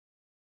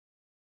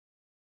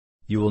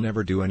You will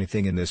never do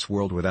anything in this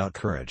world without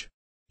courage.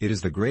 It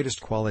is the greatest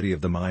quality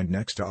of the mind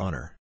next to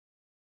honor.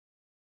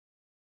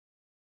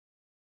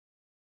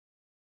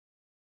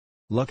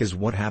 Luck is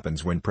what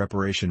happens when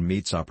preparation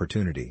meets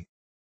opportunity.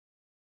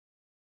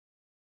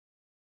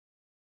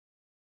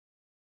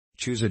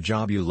 Choose a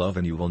job you love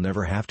and you will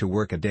never have to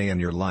work a day in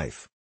your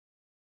life.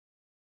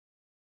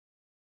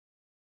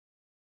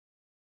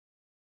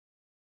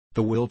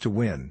 The will to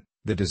win,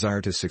 the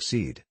desire to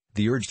succeed,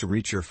 the urge to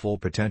reach your full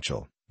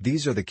potential,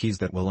 these are the keys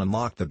that will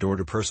unlock the door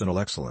to personal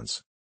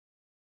excellence.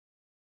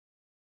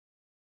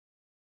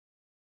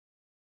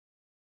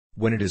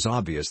 When it is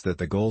obvious that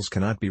the goals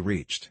cannot be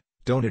reached,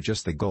 don't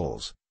adjust the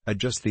goals,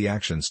 adjust the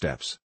action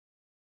steps.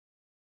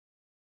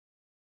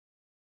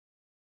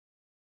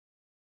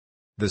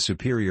 The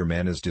superior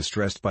man is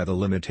distressed by the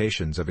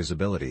limitations of his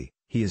ability,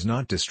 he is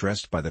not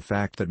distressed by the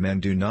fact that men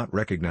do not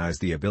recognize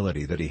the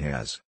ability that he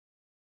has.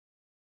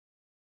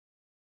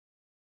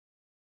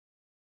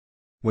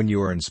 When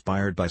you are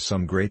inspired by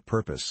some great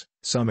purpose,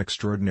 some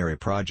extraordinary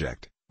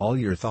project, all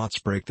your thoughts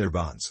break their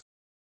bonds.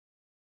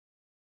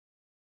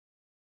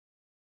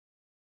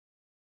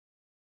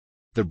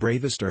 The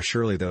bravest are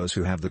surely those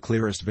who have the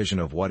clearest vision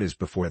of what is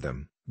before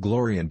them,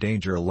 glory and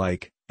danger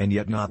alike, and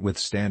yet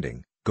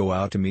notwithstanding, go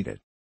out to meet it.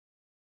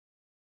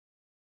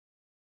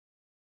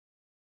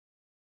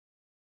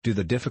 Do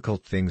the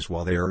difficult things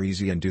while they are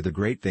easy and do the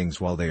great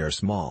things while they are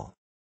small.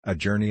 A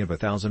journey of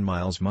 1,000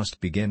 miles must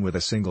begin with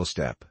a single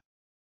step.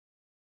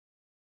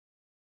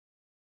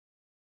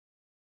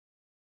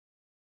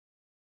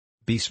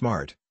 Be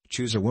smart,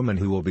 choose a woman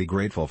who will be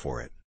grateful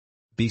for it.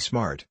 Be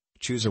smart,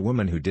 choose a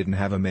woman who didn't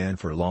have a man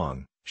for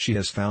long, she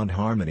has found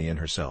harmony in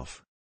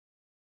herself.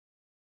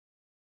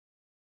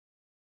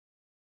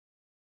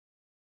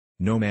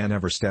 No man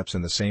ever steps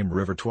in the same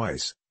river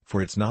twice,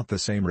 for it's not the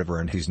same river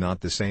and he's not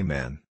the same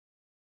man.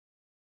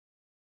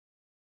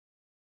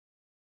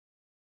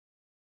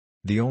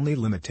 The only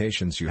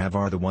limitations you have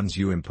are the ones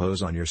you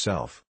impose on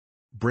yourself.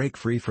 Break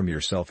free from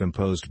your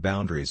self-imposed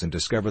boundaries and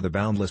discover the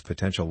boundless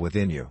potential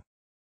within you.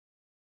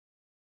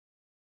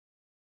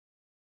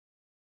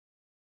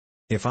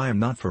 If I am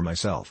not for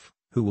myself,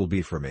 who will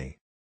be for me?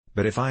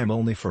 But if I am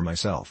only for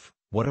myself,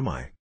 what am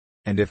I?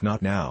 And if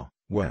not now,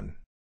 when?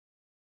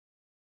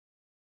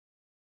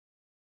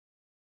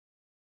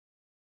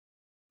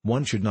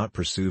 One should not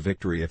pursue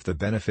victory if the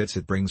benefits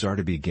it brings are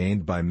to be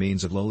gained by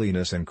means of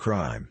lowliness and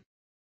crime.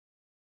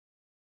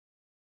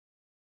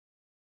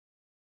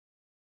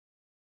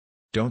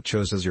 Don't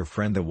choose as your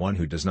friend the one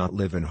who does not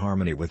live in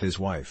harmony with his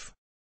wife.